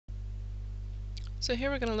So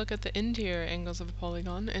here we're going to look at the interior angles of a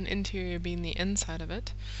polygon, and interior being the inside of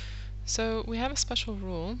it. So we have a special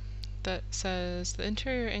rule that says the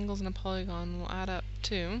interior angles in a polygon will add up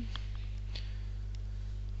to,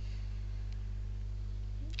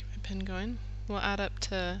 get my pen going, will add up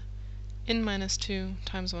to n minus 2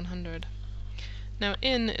 times 100. Now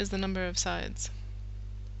n is the number of sides.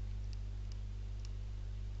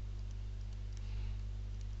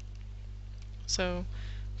 So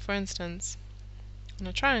for instance, in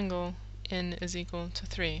a triangle, n is equal to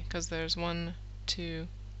 3 because there's 1, 2,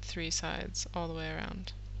 3 sides all the way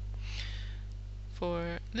around.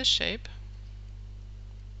 For this shape,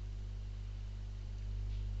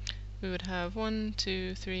 we would have 1,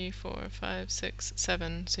 2, 3, 4, 5, 6,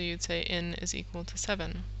 7, so you'd say n is equal to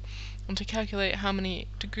 7. And to calculate how many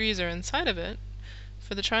degrees are inside of it,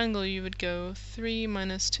 for the triangle you would go 3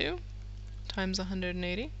 minus 2 times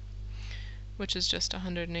 180, which is just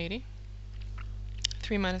 180.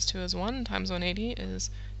 3 minus 2 is 1, times 180 is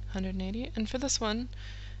 180. And for this one,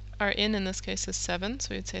 our n in this case is 7,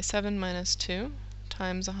 so we'd say 7 minus 2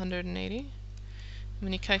 times 180. And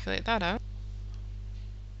when you calculate that out,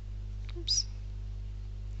 oops,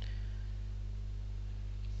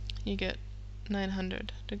 you get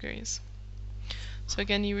 900 degrees. So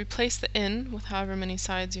again, you replace the n with however many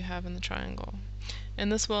sides you have in the triangle.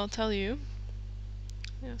 And this will tell you,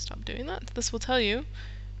 stop doing that, this will tell you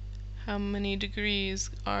how many degrees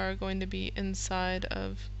are going to be inside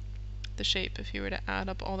of the shape if you were to add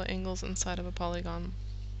up all the angles inside of a polygon.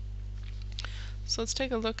 So let's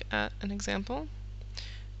take a look at an example.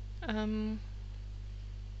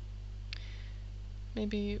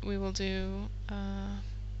 Maybe we will do an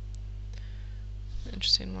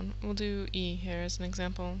interesting one. We'll do E here as an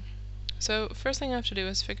example. So first thing I have to do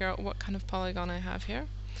is figure out what kind of polygon I have here.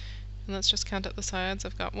 And let's just count up the sides.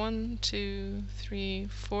 I've got 1, 2, 3,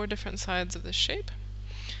 4 different sides of this shape.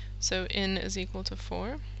 So n is equal to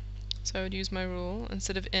 4. So I would use my rule.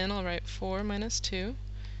 Instead of n, I'll write 4 minus 2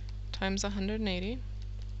 times 180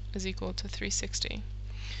 is equal to 360.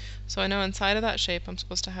 So I know inside of that shape I'm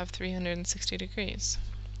supposed to have 360 degrees.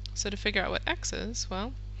 So to figure out what x is,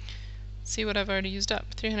 well, see what I've already used up.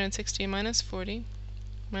 360 minus 40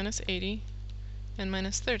 minus 80 and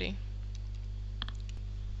minus 30.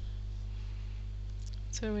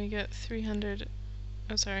 So we get 300,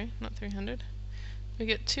 oh sorry, not 300. We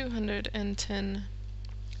get 210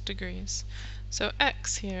 degrees. So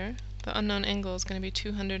x here, the unknown angle, is going to be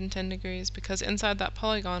 210 degrees because inside that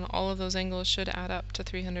polygon all of those angles should add up to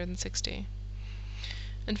 360.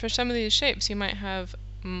 And for some of these shapes you might have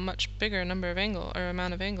a much bigger number of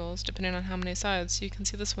amount of angles depending on how many sides. So you can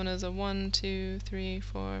see this one is a 1, 2, 3,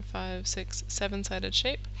 4, 5, 6, 7-sided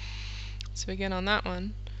shape. So again on that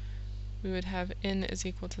one we would have n is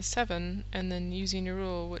equal to 7, and then using your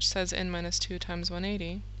rule which says n minus 2 times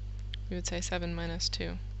 180, we would say 7 minus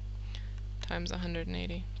 2 times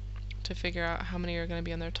 180 to figure out how many are going to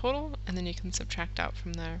be in there total, and then you can subtract out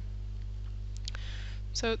from there.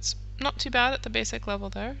 So it's not too bad at the basic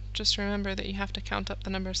level there. Just remember that you have to count up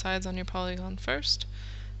the number of sides on your polygon first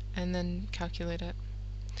and then calculate it.